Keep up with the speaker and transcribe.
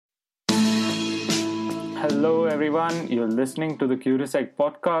Hello, everyone. You're listening to the Curious Egg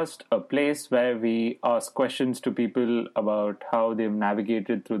podcast, a place where we ask questions to people about how they've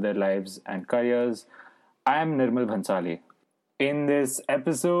navigated through their lives and careers. I am Nirmal Bhansali. In this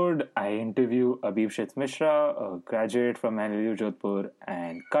episode, I interview Abhishek Mishra, a graduate from NLU Jodhpur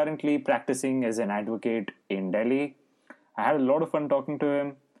and currently practicing as an advocate in Delhi. I had a lot of fun talking to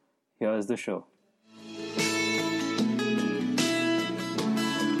him. Here's the show.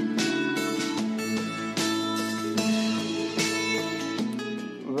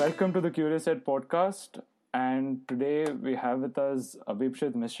 Welcome to the Curious Ed podcast. And today we have with us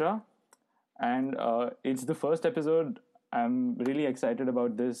Abhishek Mishra. And it's the first episode. I'm really excited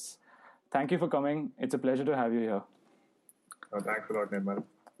about this. Thank you for coming. It's a pleasure to have you here. Thanks a lot,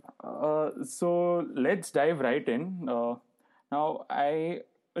 Nirmal. So let's dive right in. Now, I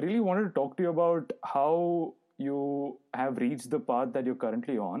really wanted to talk to you about how you have reached the path that you're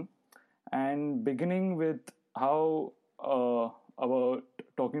currently on, and beginning with how about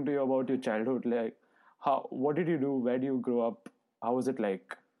talking to you about your childhood. Like, what did you do? Where do you grow up? How was it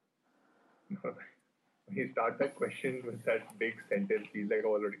like? When you start that question with that big sentence, feels like I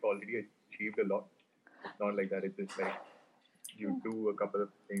already achieved a lot. It's not like that. It's just like you do a couple of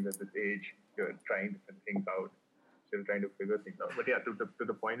things at this age. You're trying different things out, still trying to figure things out. But yeah, to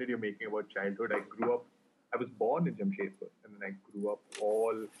the point that you're making about childhood, I was born in Jamshedpur, and then I grew up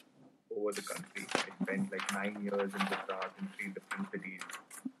all over the country. I spent like 9 years in Gujarat in 3 different cities.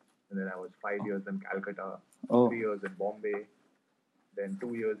 And then I was 5 years in Calcutta, 3 years in Bombay, then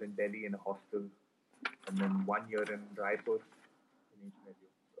 2 years in Delhi in a hostel, and then 1 year in Raipur in HNLU.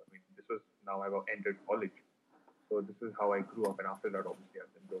 So, I mean, this was now I've entered college. So this is how I grew up, and after that, obviously,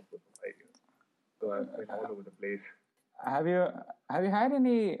 I've been local for 5 years. So I've been all over the place. Have you had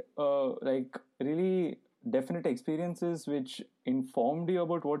any like really definite experiences which informed you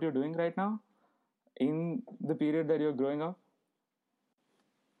about what you're doing right now in the period that you're growing up?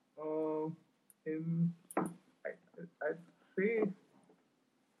 I'd say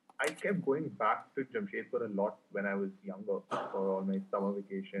I kept going back to Jamshedpur a lot when I was younger for all my summer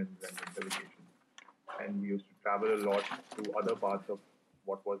vacations and winter vacations. And we used to travel a lot to other parts of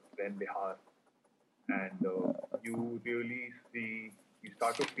what was then Bihar. And you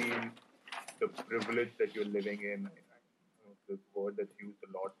start to feel the privilege that you're living in. This word that's used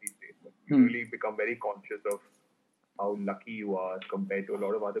a lot these days, but you really become very conscious of how lucky you are compared to a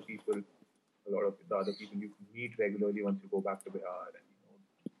lot of other people, a lot of the other people you meet regularly once you go back to Bihar, and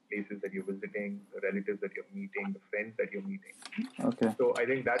places that you're visiting, the relatives that you're meeting, the friends that you're meeting. Okay. So I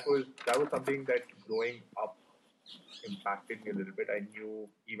think that was something that growing up impacted me a little bit. I knew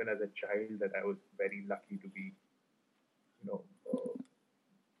even as a child that I was very lucky to be,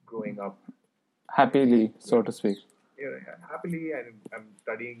 growing up Happily, so to speak. Happily, and I'm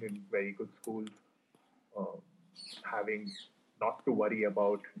studying in very good schools, having not to worry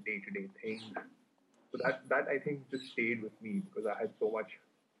about day-to-day things. So that I think just stayed with me because I had so much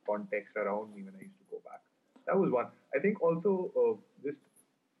context around me when I used to go back. That was one. I think also just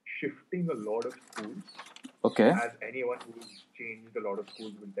shifting a lot of schools. Okay. As anyone who's changed a lot of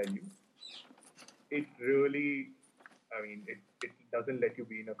schools will tell you, it really, it doesn't let you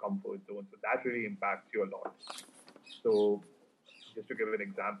be in a comfort zone. So that really impacts you a lot. So just to give an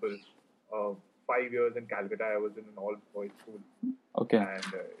example, 5 years in Calcutta, I was in an all-boys school. Okay.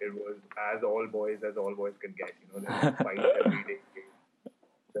 And it was as all boys can get. There's fights every day.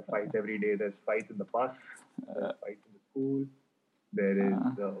 There's fights every day. There's fights in the bus. There's fights in the school. There is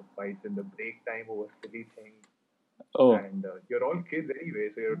fights in the break time over silly things. Oh. And you're all kids anyway,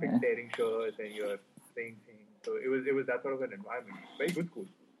 so you're tearing shirts and you're saying things. So it was that sort of an environment. Very good school.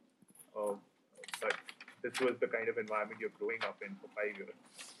 But this was the kind of environment you're growing up in for 5 years.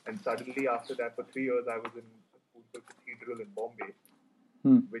 And suddenly after that, for 3 years, I was in a school called Cathedral in Bombay,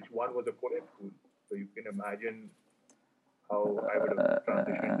 which one was a co-ed school. So you can imagine how I would have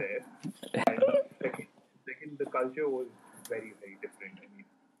transitioned there. And second, the culture was very, very different. I mean,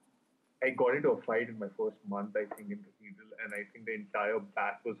 I got into a fight in my first month, I think, in Cathedral, and I think the entire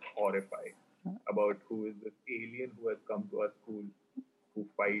batch was horrified about who is this alien who has come to our school who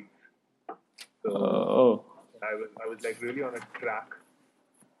fights. So I was like really on a track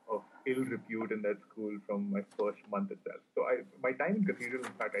of ill repute in that school from my first month itself. So my time in Cathedral,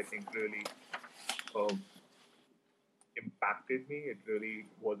 in fact, I think really impacted me. It really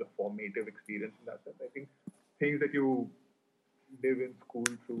was a formative experience in that sense. I think things that you live in school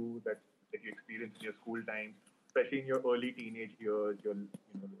through, that you experience in your school times, especially in your early teenage years, your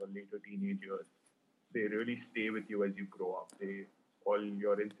later teenage years, they really stay with you as you grow up. All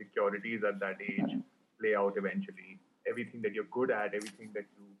your insecurities at that age play out eventually. Everything that you're good at, everything that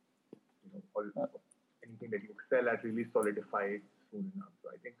all anything that you excel at really solidify soon enough. So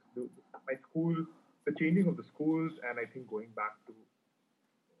I think my school, the changing of the schools, and I think going back to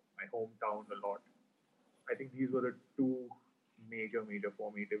my hometown a lot. I think these were the two major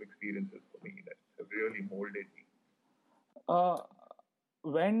formative experiences for me that have really molded me. Uh,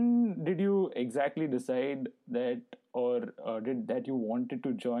 when did you exactly decide that, or did that you wanted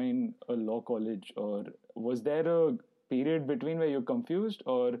to join a law college, or was there a period between where you're confused,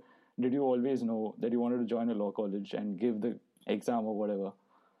 or did you always know that you wanted to join a law college and give the exam or whatever?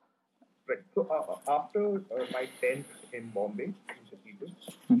 Right. So after my 10th in Bombay, in Cathedral,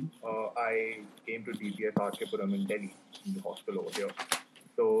 Hmm. I came to DPS RK Puram in Delhi, in the hostel over here.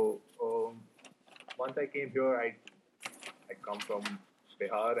 So once I came here, I come from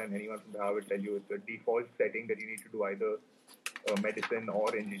Bihar, and anyone from Bihar will tell you it's a default setting that you need to do either medicine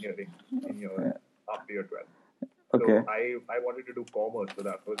or engineering in your after your 12th. Okay. So I wanted to do commerce, so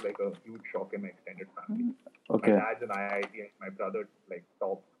that was like a huge shock in my extended family. My Okay. dad's an IIT, and my brother like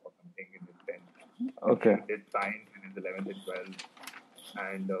topped or something in his 10th. Okay. He did science in his 11th and 12th,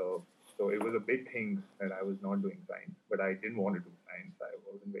 and so it was a big thing that I was not doing science, but I didn't want to do science. I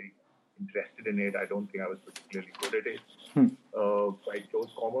wasn't very interested in it. I don't think I was particularly good at it. Hmm. So I chose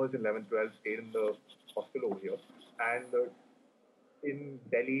commerce in 11th, 12th, stayed in the hostel over here, and in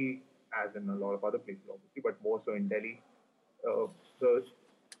Delhi, as in a lot of other places, obviously, but more so in Delhi, the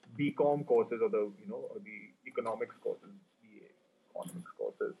BCom courses or the economics courses, BA economics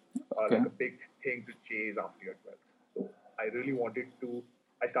courses are Okay. like a big thing to chase after your 12th. So I really wanted to.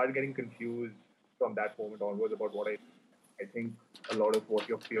 I started getting confused from that moment onwards about what I think a lot of what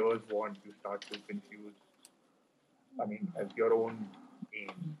your peers want, you start to confuse. I mean, as your own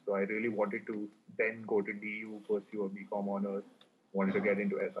aim. So I really wanted to then go to DU, pursue a BCom honors, wanted to get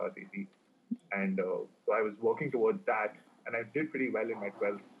into SRCC. And so I was working towards that, and I did pretty well in my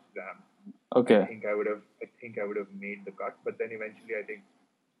 12th exam. Okay. I think I would have made the cut, but then eventually I think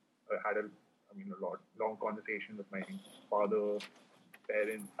I had a long conversation with my father,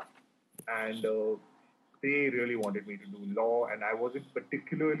 parents, and they really wanted me to do law, and I wasn't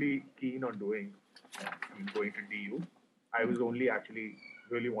particularly keen on going to DU. I was only actually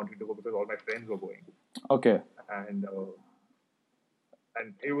really wanting to go because all my friends were going, Okay. and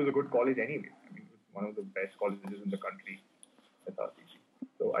it was a good college anyway. I mean, it was one of the best colleges in the country, SRCC.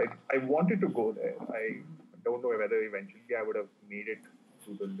 So I wanted to go there. I don't know whether eventually I would have made it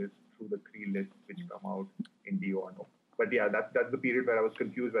through the list, through the three lists which come out in DU or no. But yeah, that's the period where I was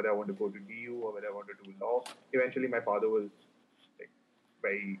confused whether I want to go to DU or whether I want to do law. Eventually, my father was like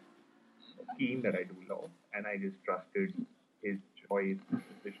very keen that I do law, and I just trusted his choice, his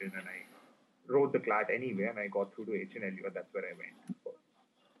decision, and I wrote the CLAT anyway, and I got through to HNLU, and that's where I went.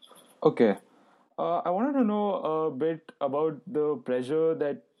 Okay. I wanted to know a bit about the pressure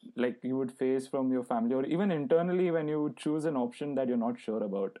that like you would face from your family or even internally when you choose an option that you're not sure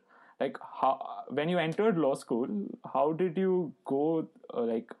about. Like how when you entered law school, how did you go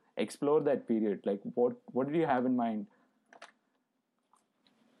like explore that period? Like what did you have in mind?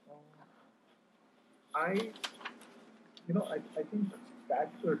 I I think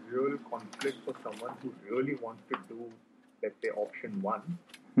that's a real conflict for someone who really wants to do, let's say, option one,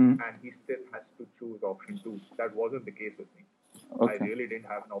 Hmm. and he still has to choose option two. That wasn't the case with me. I Okay. really didn't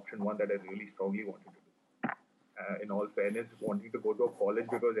have an option one that I really strongly wanted to do. In all fairness, wanting to go to a college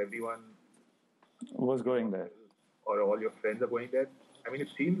because everyone Was going there. or all your friends are going there. I mean, it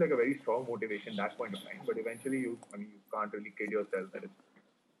seems like a very strong motivation that point of time, but eventually you can't really kid yourself that it's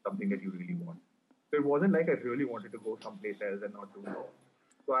something that you really want. So it wasn't like I really wanted to go someplace else and not do law.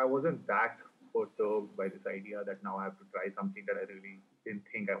 So I wasn't that perturbed by this idea that now I have to try something that I really didn't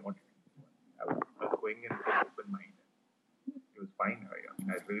think I wanted to do. I was going in with an open mind. It was fine.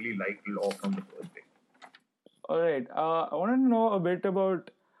 I really liked law from the first day. All right. I wanted to know a bit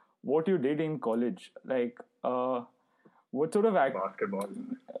about what you did in college. Like, what sort of Basketball,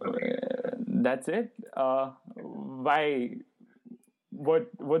 nothing else. That's it. Why?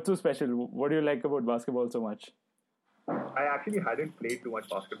 What's so special? What do you like about basketball so much? I actually hadn't played too much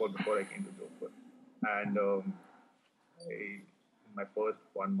basketball before I came to Jodhpur, and in my first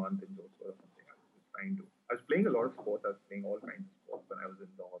 1 month in Jodhpur or something, I was just trying to. I was playing a lot of sports. I was playing all kinds of sports when I was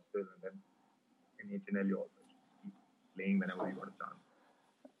in the hostel, and then in HNLU also. I just keep playing whenever I got a chance.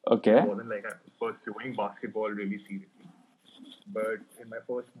 It Okay. wasn't like I was pursuing basketball really seriously. But in my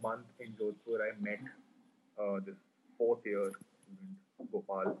first month in Jodhpur, I met this fourth year student,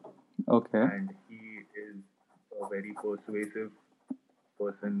 Gopal, Okay. and he is a very persuasive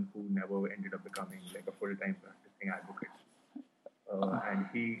person who never ended up becoming like a full-time practicing advocate. And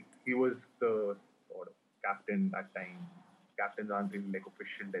he was the sort of captain that time. Captains aren't really like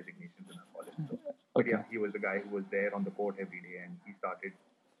official designations in our college. So. But yeah, he was the guy who was there on the court every day, and he started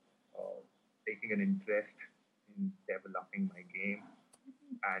uh, taking an interest in developing my game.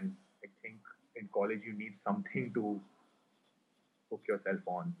 And I think in college you need something to hook yourself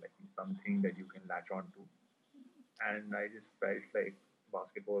on, like something that you can latch on to. And I just felt like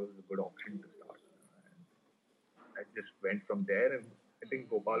basketball was a good option to start. And I just went from there, and I think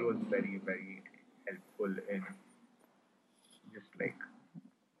Gopal was very, very helpful in just like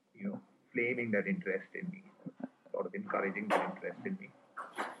flaming that interest in me, sort of encouraging that interest in me.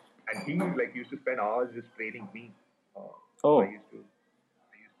 And he like used to spend hours just training me. So Oh, I used to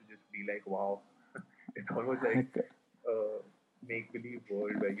just be like, wow, it's almost like okay. a make believe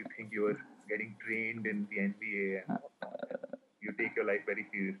world where you think you're getting trained in the NBA and whatnot. And you take your life very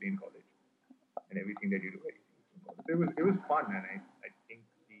seriously in college and everything that you do very seriously in college. So it was fun, and I think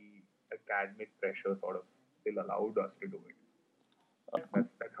the academic pressure sort of still allowed us to do it.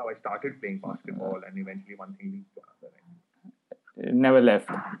 That's how I started playing basketball, and eventually one thing leads to another. It never left.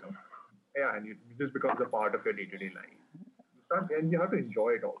 Yeah, and it just becomes a part of your day-to-day life. And you have to enjoy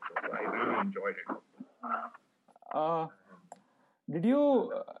it also. So I really enjoyed it also. Uh, did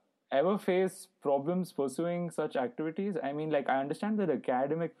you ever face problems pursuing such activities? I mean, like, I understand that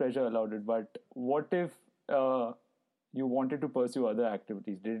academic pressure allowed it, but what if you wanted to pursue other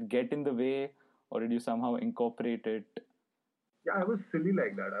activities? Did it get in the way, or did you somehow incorporate it? Yeah, I was silly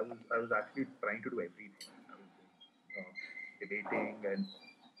like that. I was actually trying to do everything. I was debating, and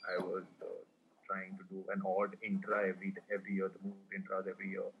I was trying to do an odd intra every year, the moved intras every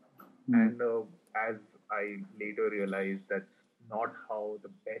year. Hmm. And as I later realized, that's not how the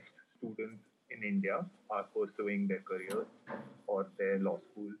best students in India are pursuing their careers or their law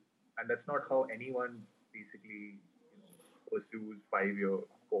school, and that's not how anyone basically pursues 5 year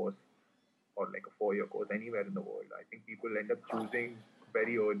course or like a 4 year course anywhere in the world. I think people end up choosing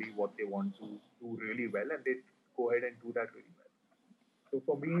very early what they want to do really well, and they go ahead and do that really well. So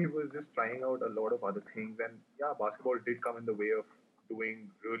for me, it was just trying out a lot of other things, and yeah, basketball did come in the way of doing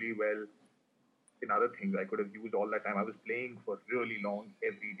really well in other things. I could have used all that time. I was playing for really long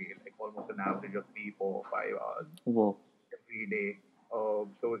every day, like almost an average of 3, 4, 5 hours Whoa. every day.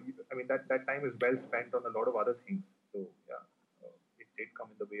 So I mean that time is well spent on a lot of other things. So yeah, it did come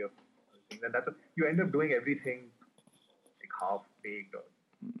in the way of other things, and you end up doing everything like half baked or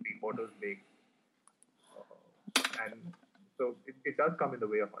 3 quarters baked, and so it does come in the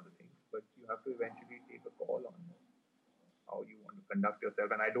way of other things. But you have to eventually take a call on how you want to conduct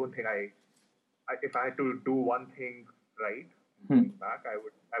yourself. And I don't think if I had to do one thing right, Hmm. going back,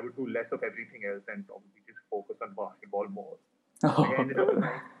 I would do less of everything else and probably just focus on basketball more. Like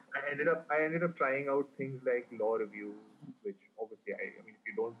I ended up trying out things like law reviews, which obviously I mean if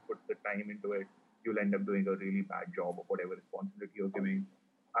you don't put the time into it, you'll end up doing a really bad job of whatever responsibility you're giving.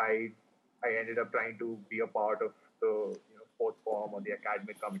 I I ended up trying to be a part of the sports forum or the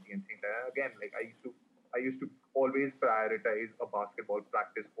academic committee and things like that. Again, like I used to always prioritize a basketball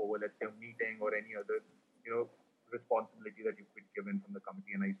practice over let's say a meeting or any other you know responsibility that you've been given from the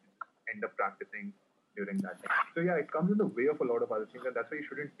committee, and I used to just end up practicing during that time. So yeah, it comes in the way of a lot of other things, and that's why you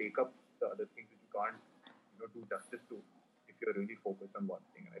shouldn't take up the other things that you can't do justice to if you're really focused on one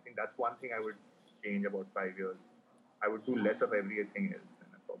thing. And I think that's one thing I would change about 5 years. I would do less of everything else, and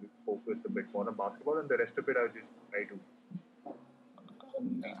I'd probably focus a bit more on basketball, and the rest of it I would just try to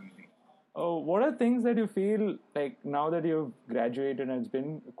breathe easy. Oh, what are things that you feel like now that you've graduated and it's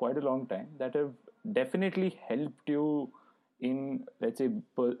been quite a long time that have definitely helped you in, let's say,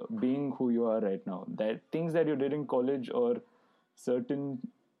 being who you are right now? That things that you did in college or certain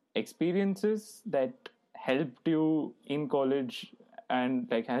experiences that helped you in college and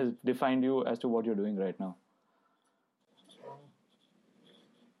like has defined you as to what you're doing right now?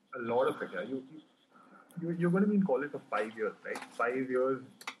 A lot of it. Yeah, you're going to be in college for 5 years, right? 5 years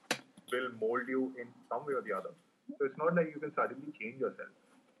will mold you in some way or the other. So it's not like you can suddenly change yourself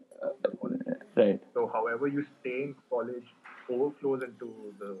after college. Right. So however you stay in college overflows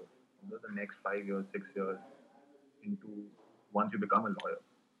into the next 5 years, 6 years, into once you become a lawyer.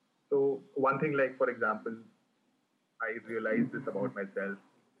 So one thing, like for example, I realized this about myself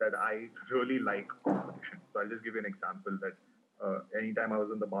that I really like competition. So I'll just give you an example that anytime I was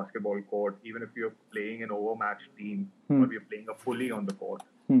on the basketball court, even if you're playing an overmatched team or we're playing a bully on the court,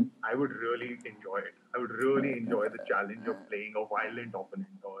 I would really enjoy it. I would really enjoy the challenge of playing a violent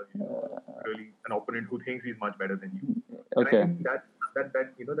opponent or really an opponent who thinks he's much better than you. And I Okay. think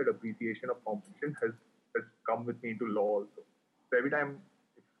that appreciation of competition has come with me into law also. So every time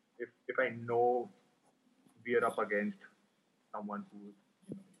if I know we are up against someone who's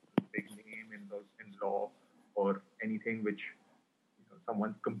a big name in law or anything which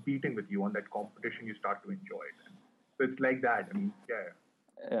someone's competing with you on that competition, you start to enjoy it. And so it's like that. I mean, yeah.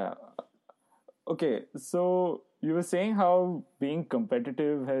 Yeah. Okay, so you were saying how being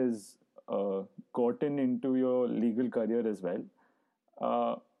competitive has gotten into your legal career as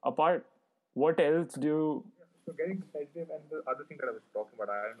well. Apart, what else do you? So getting competitive, and the other thing that I was talking about,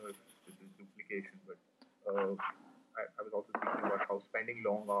 I don't know if this is duplication, but I was also thinking about how spending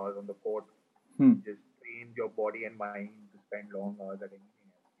long hours on the court just trains your body and mind to spend long hours at anything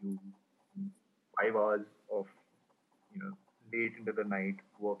else. You 5 hours of late into the night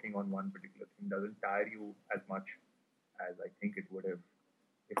working on one particular thing doesn't tire you as much as I think it would have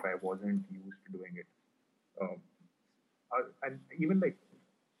if I wasn't used to doing it. Um, and even like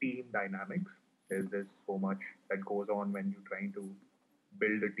team dynamics, there's so much that goes on when you're trying to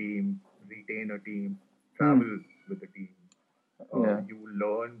build a team, retain a team, travel with a team. Yeah. You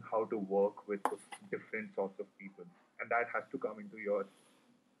learn how to work with different sorts of people, and that has to come into your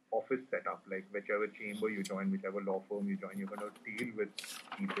office setup, like whichever chamber you join, whichever law firm you join, you're going to deal with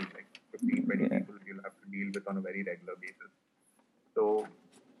people, like 15, 20 people you'll have to deal with on a very regular basis. So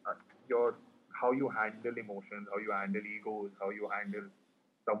your how you handle emotions, how you handle egos, how you handle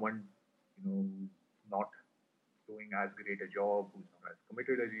someone, not doing as great a job, who's not as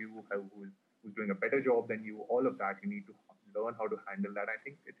committed as you, who's doing a better job than you, all of that, you need to learn how to handle that. I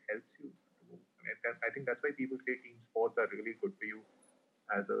think it helps you. I think that's why people say team sports are really good for you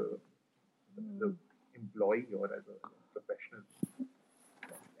as a employee or as a professional.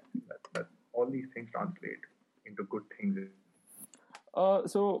 That all these things translate into good things.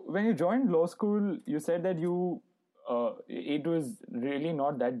 So when you joined law school, you said that it was really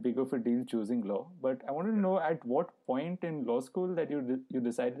not that big of a deal choosing law. But I wanted to know at what point in law school that you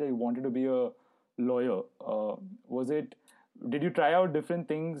decided that you wanted to be a lawyer. Did you try out different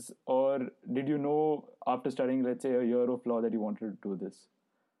things, or did you know after studying, let's say, a year of law that you wanted to do this?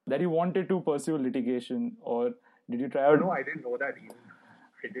 That you wanted to pursue litigation, or did you try out? No, I didn't know that even.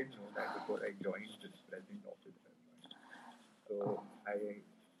 I didn't know that before I joined this present office. So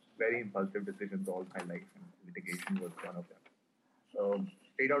very impulsive decisions all my life, and litigation was one of them.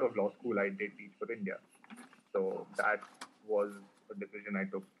 Straight out of law school, I did Teach for India. So that was a decision I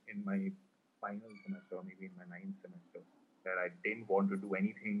took in my final semester, or maybe in my ninth semester, that I didn't want to do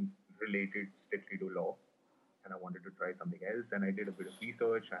anything related strictly to law, and I wanted to try something else. And I did a bit of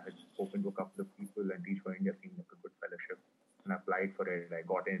research. I had spoken to a couple of people, and Teach for India seemed like a good fellowship. And I applied for it. I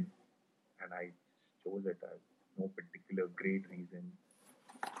got in, and I chose it. I no particular great reason,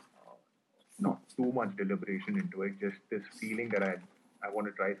 not too much deliberation into it. Just this feeling that I want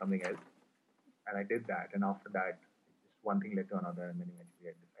to try something else, and I did that. And after that, just one thing led to another, and then eventually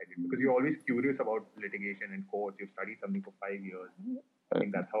I decided, because you're always curious about litigation and courts. You've studied something for 5 years. I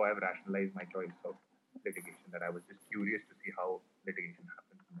think that's how I've rationalized my choice of litigation. That I was just curious to see how litigation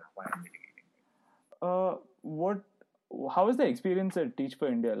happens, and that's why I'm litigating. How was the experience at Teach for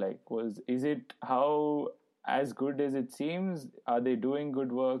India like? Is it how as good as it seems? Are they doing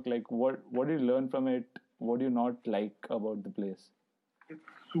good work? Like what do you learn from it? What do you not like about the place? It's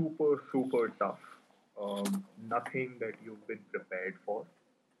super tough. Nothing that you've been prepared for,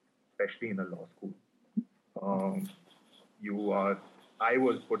 especially in a law school. I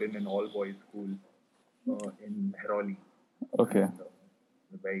was put in an all boys school in Heroli. Okay. And,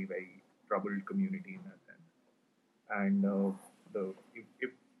 a very troubled community in that sense. And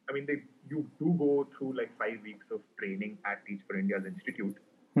you do go through like 5 weeks of training at Teach for India's institute,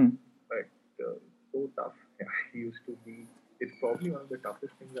 but so tough. Yeah, it used to be. It's probably one of the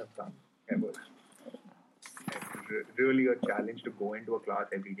toughest things I've done ever. It's really a challenge to go into a class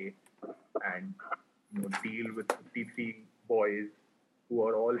every day and deal with 53 boys who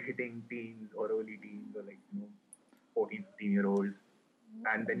are all hitting teens or early teens, or 14, 15-year-olds.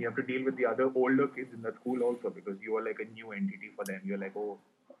 And then you have to deal with the other older kids in the school also, because you are like a new entity for them. You're like, oh,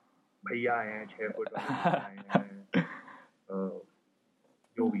 भैया हैं 6 foot वाले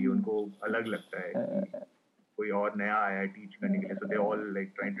जो भी उनको अलग लगता है कि कोई और नया आया है टीच करने के लिए. So they're all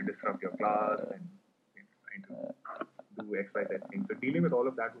like trying to disrupt your class and trying to do X, Y, Z things. So dealing with all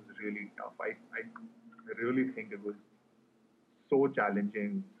of that was really tough. I really think it was so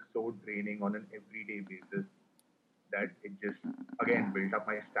challenging, so draining on an everyday basis, that it just, again, built up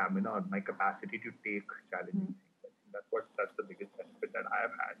my stamina, my capacity to take challenging things. That's the biggest benefit that I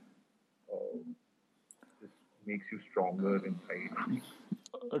have had. Just makes you stronger inside.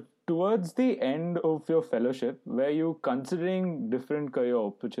 Towards the end of your fellowship, were you considering different career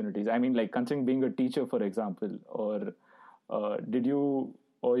opportunities? I mean, like considering being a teacher, for example, or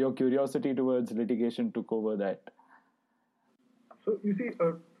or your curiosity towards litigation took over that? So you see,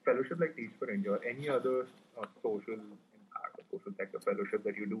 a fellowship like Teach for India or any other social impact, social sector fellowship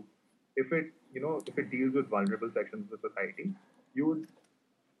that you do, if it, if it deals with vulnerable sections of the society, you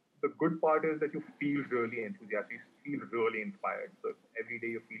the good part is that you feel really enthusiastic, you feel really inspired. So every day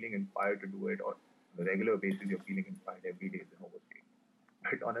you're feeling inspired to do it, or on a regular basis you're feeling inspired every day is an overstatement.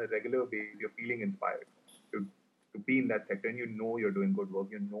 But on a regular basis you're feeling inspired to to be in that sector, and you know you're doing good work.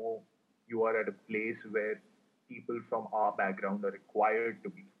 You know you are at a place where people from our background are required to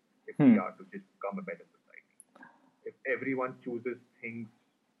be if we Hmm. are to just become a better society. If everyone chooses things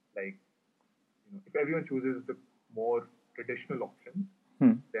like, if everyone chooses the more traditional options,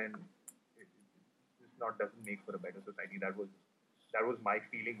 Hmm. then it just not doesn't make for a better society. That was my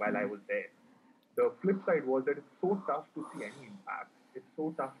feeling while I was there. The flip side was that it's so tough to see any impact. It's so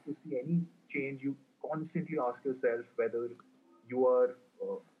tough to see any change. You constantly ask yourself whether you are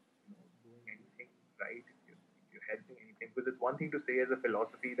doing anything right, if you're helping anything. Because it's one thing to say as a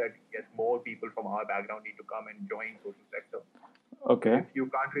philosophy that yes, more people from our background need to come and join social sector. But Okay. if you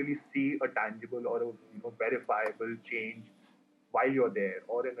can't really see a tangible or a verifiable change while you're there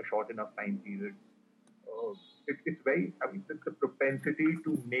or in a short enough time period, uh, it's very, I mean, the propensity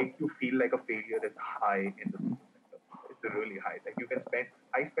to make you feel like a failure is high in the social sector. It's really high. Like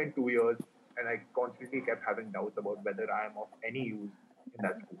I spent 2 years and I constantly kept having doubts about whether I am of any use in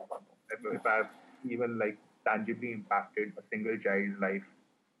that school. If I've even like tangibly impacted a single child's life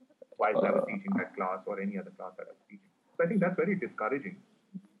whilst I was Uh, teaching that class or any other class that I was teaching. So I think that's very discouraging.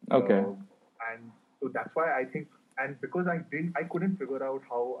 okay. Uh, and so that's why I think, and because I couldn't figure out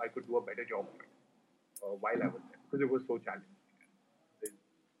how I could do a better job while I was there because it was so challenging.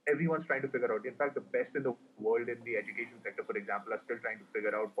 Everyone's trying to figure out. In fact, the best in the world in the education sector, for example, are still trying to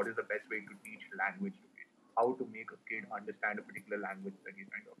figure out what is the best way to teach language to kids, how to make a kid understand a particular language that he's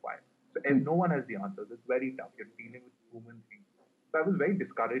trying to acquire. So Hmm. no one has the answers. It's very tough. You're dealing with human things. So I was very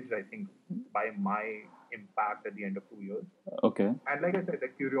discouraged, I think, by my impact at the end of 2 years. Okay. And like I said, the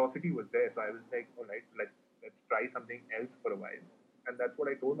curiosity was there. So I was like, all right, let's try something else for a while. And that's what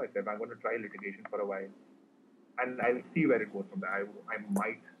I told myself. I'm going to try litigation for a while and I'll see where it goes from there. I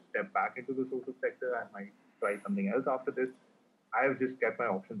might step back into the social sector. I might try something else after this. I've just kept my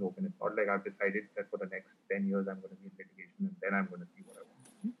options open. It's not like I've decided that for the next 10 years I'm going to be in litigation and then I'm going to see what I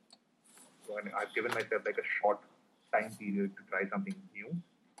want. So I've given myself like a short time period to try something new.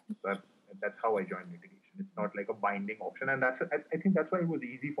 So that's how I joined litigation. It's not like a binding option, and I think that's why it was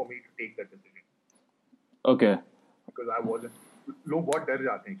easy for me to take that decision Okay. because I wasn't. लोग बहुत डर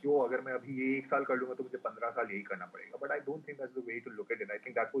जाते हैं क्यों अगर मैं अभी ये 1 साल कर लूंगा तो मुझे 15 साल यही करना पड़ेगा but I don't think that's the way to look at it I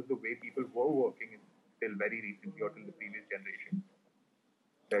think that was the way people were working till very recently or till the previous generation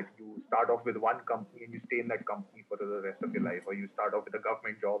that you start off with one company and you stay in that company for the rest of your life or you start off with a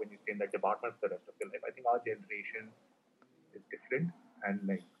government job and you stay in that department for the rest of your life. I think our generation is different and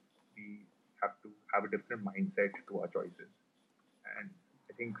like we have to have a different mindset to our choices. And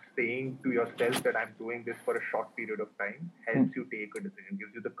I think saying to yourself that I'm doing this for a short period of time Hmm. helps you take a decision,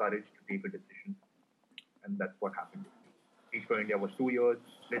 gives you the courage to take a decision. And that's what happened with me. Teach for India was 2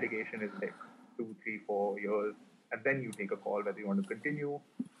 years, litigation is like 2, 3, 4 years. And then you take a call whether you want to continue,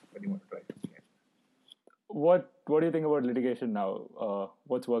 whether you want to try something else. What do you think about litigation now?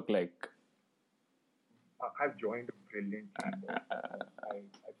 What's work like? I've joined a brilliant team. I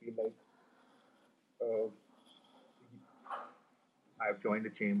feel like uh, I've joined a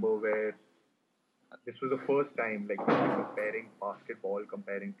chamber where this was the first time, like comparing basketball,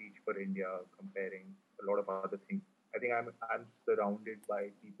 comparing Teach for India, comparing a lot of other things. I think I'm surrounded by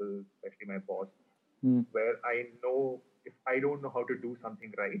people, especially my boss, Hmm. where I know if I don't know how to do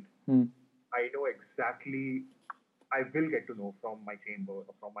something right, Hmm. I know exactly. I will get to know from my chamber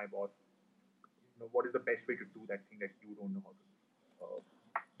or from my boss, what is the best way to do that thing that you don't know how to do.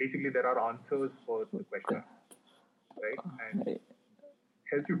 Basically, there are answers for the question, Okay. right? And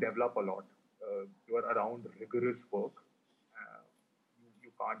helps you develop a lot. You are around rigorous work.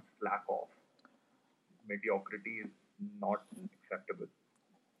 You can't slack off. Mediocrity is not acceptable.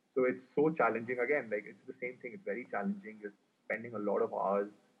 So it's so challenging. Again, like it's the same thing. It's very challenging. You're spending a lot of hours.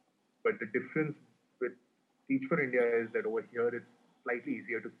 But the difference with Teach for India is that over here it's slightly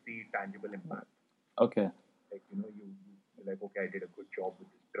easier to see tangible impact. Okay. Like you're like, okay, I did a good job with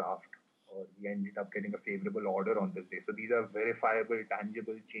this draft, or we ended up getting a favorable order on this day. So these are verifiable,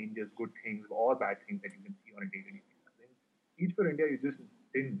 tangible changes, good things or bad things that you can see on a day-to-day basis. In Teach for India, you just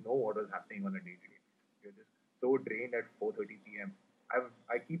didn't know what was happening on a day-to-day basis. You're just so drained at 4:30 p.m.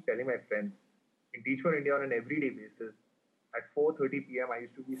 I keep telling my friends in Teach for India on an everyday basis. At 4:30 p.m., I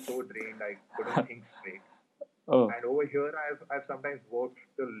used to be so drained I couldn't think straight. Oh. And over here, I've sometimes worked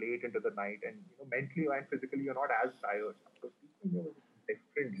till late into the night, and mentally and physically, you're not as tired. So teaching you is a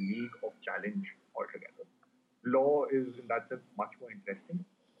different league of challenge altogether. law is in that sense much more interesting,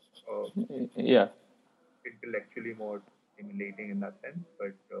 uh, Yeah. intellectually more stimulating in that sense, but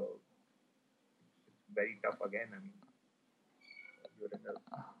it's very tough again. I mean, you're in a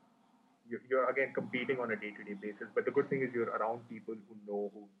you're again competing on a day-to-day basis. But the good thing is you're around people who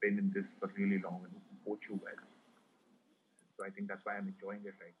know who've been in this for really long and who can coach you well. So I think that's why I'm enjoying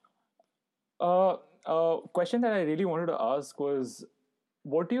it right now. Question that I really wanted to ask was,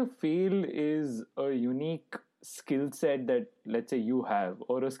 what do you feel is a unique skill set that, let's say, you have,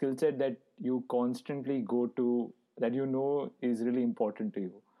 or a skill set that you constantly go to, that you know is really important to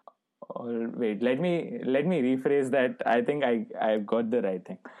you? Or wait, let me rephrase that. I think I've got the right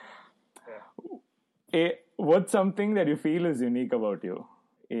thing. Yeah. What's something that you feel is unique about you?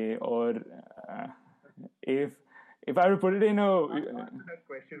 Or uh, if if I were to put it in Answer that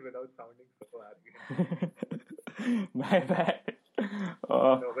question without sounding so arrogant. my bad.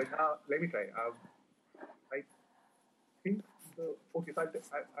 Uh, No, but let me try. I think the okay. So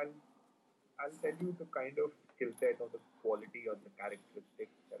I'll tell you the kind of skill set or the quality or the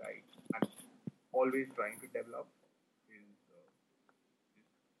characteristics that I'm always trying to develop is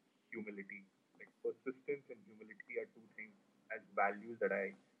humility. Like persistence and humility are two things as values that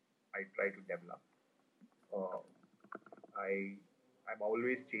I try to develop. Uh, I I'm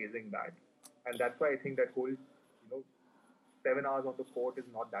always chasing that, and that's why I think that whole 7 hours on the court is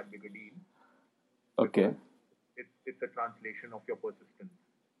not that big a deal okay, because it's a translation of your persistence.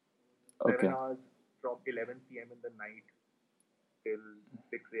 Seven okay, hours from 11 p.m. in the night till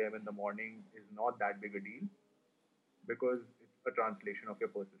 6 a.m. in the morning is not that big a deal because it's a translation of your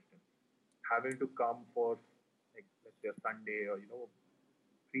persistence. Having to come for like let's say a Sunday or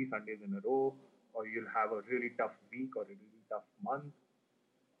 3 Sundays in a row, or you'll have a really tough week or a really tough month.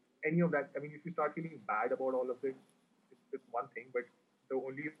 Any of that. I mean, if you start feeling bad about all of it, it's one thing. But the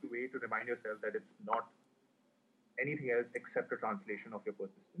only way to remind yourself that it's not anything else except a translation of your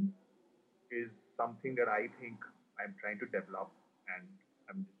persistence is something that I think I'm trying to develop, and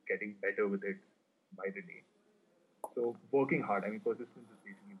I'm just getting better with it by the day. So working hard. I mean, persistence is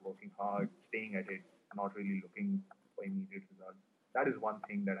basically working hard, staying at it, not really looking for immediate results. That is one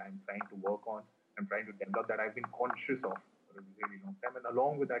thing that I'm trying to work on. I'm trying to develop that I've been conscious of for a really long time. And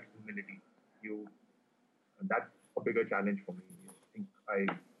along with that humility, you that's a bigger challenge for me. I think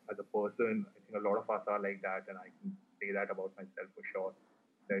as a person, I think a lot of us are like that, and I can say that about myself for sure.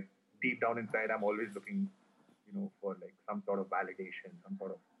 That deep down inside, I'm always looking, for like some sort of validation, some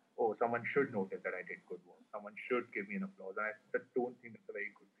sort of someone should notice that I did good work. Someone should give me an applause, and I don't think that's a very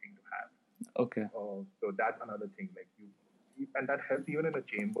good thing to have. okay, So that's another thing. Like and that helps even in a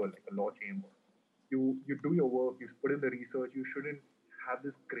chamber, like a law chamber. You do your work, you put in the research. You shouldn't have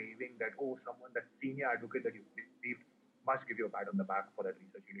this craving that someone that senior advocate that you believed must give you a pat on the back for that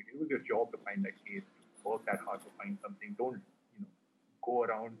research you did. It was your job to find that case, work that hard to find something. Don't go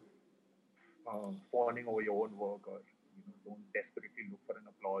around fawning over your own work, or don't desperately look for an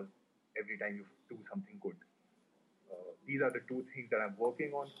applause every time you do something good. These are the two things that I'm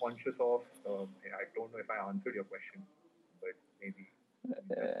working on, conscious of. I don't know if I answered your question, but maybe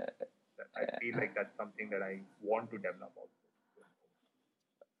I feel like that's something that I want to develop also.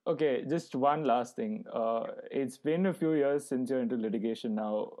 okay. Just one last thing. It's been a few years since you're into litigation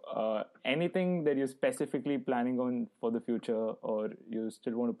now. Anything that you're specifically planning on for the future, or you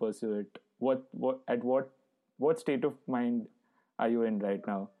still want to pursue it? What state of mind are you in right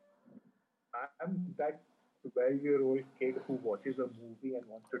now? I'm that 12-year-old kid who watches a movie and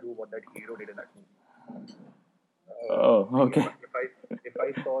wants to do what that hero did in that movie. Oh, Like okay. if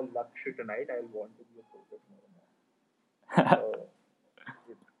I saw Lakshya tonight, I'll want to be a soldier tomorrow.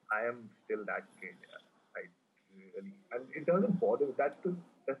 I am still that kid. Yeah. I really, and it doesn't bother. That's the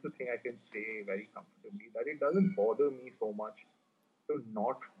thing I can say very comfortably, that it doesn't bother me so much to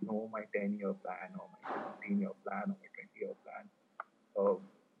not know my 10-year plan or my 15-year plan or my 20-year plan. Uh,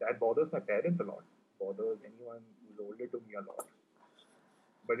 that bothers my parents a lot. Bothers anyone who's older to me a lot.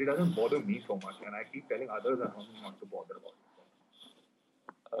 But it doesn't bother me so much, and I keep telling others around me not to bother about it.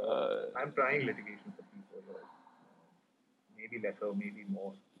 I'm trying litigation for people, or maybe lesser, maybe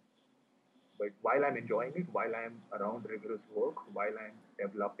more. But while I'm enjoying it, while I'm around rigorous work, while I'm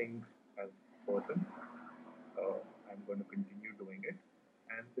developing as a person, uh, I'm going to continue doing it.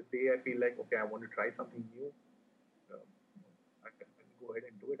 And the day I feel like, okay, I want to try something new, uh, I can go ahead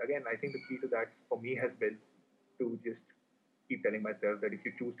and do it. Again, I think the key to that for me has been to just keep telling myself that if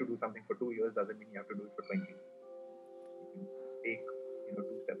you choose to do something for 2 years, doesn't mean you have to do it for 20. You can take,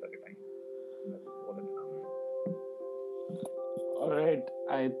 two steps at a time. And that's more than enough. All right.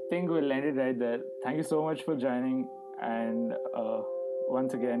 I think we'll end it right there. Thank you so much for joining. And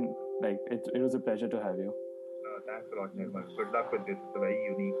once again, like it was a pleasure to have you. Thanks a lot, Nirmal. Good luck with this. It's a very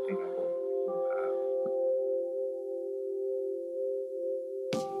unique thing, I hope.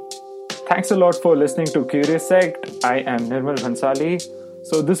 Thanks a lot for listening to Curious Sect. I am Nirmal Bhansali.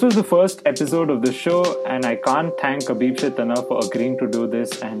 So this was the first episode of the show, and I can't thank Abib Tana for agreeing to do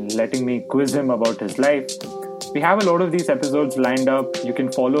this and letting me quiz him about his life. We have a lot of these episodes lined up. You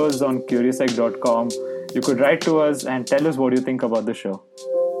can follow us on curioussect.com. You could write to us and tell us what you think about the show.